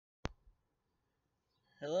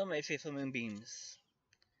Hello, my faithful moonbeams.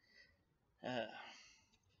 Uh,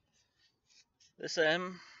 this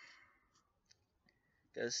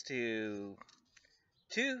goes to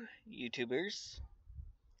two YouTubers.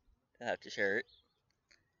 I have to share it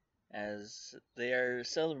as they are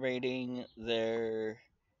celebrating their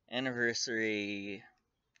anniversary.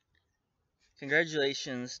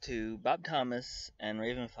 Congratulations to Bob Thomas and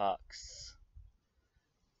Raven Fox.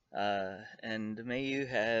 And may you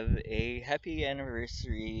have a happy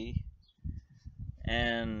anniversary.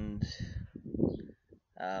 And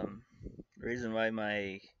the reason why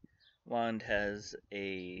my wand has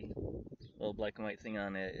a little black and white thing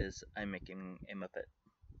on it is I'm making a Muppet.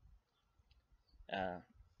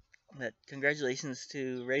 But congratulations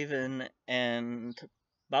to Raven and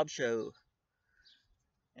BOBSHEAUX.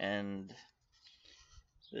 And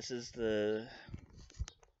this is the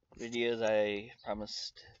video that I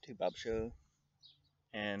promised to BOBSHEAUX.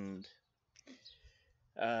 And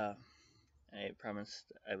I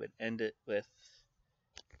promised I would end it with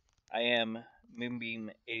I am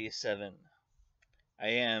Moonbeam87. I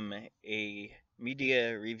am a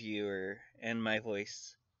media reviewer, and my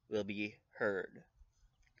voice will be heard.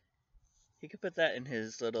 He could put that in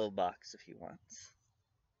his little box if he wants,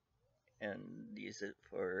 and use it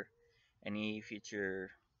for any future,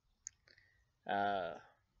 uh,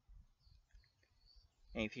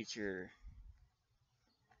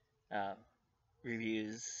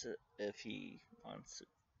 reviews if he wants.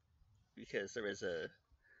 Because there was a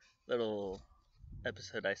little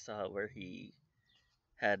episode I saw where he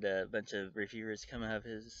had a bunch of reviewers come out of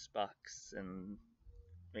his box and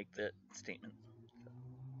make that statement. So,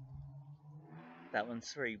 that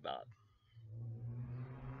one's for you, Bob.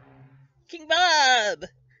 King Bob!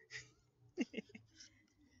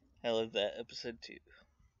 I love that episode too.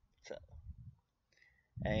 So,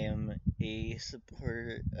 I am a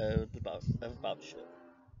supporter of BOBSHEAUX.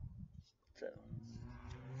 So,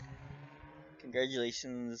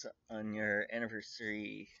 congratulations on your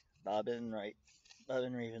anniversary, Bob and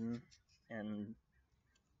Raven, and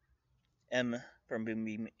M from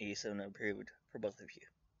Boombeam 87 approved for both of you.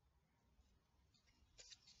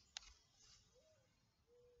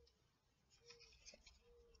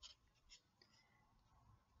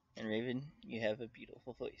 And Raven, you have a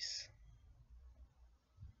beautiful voice.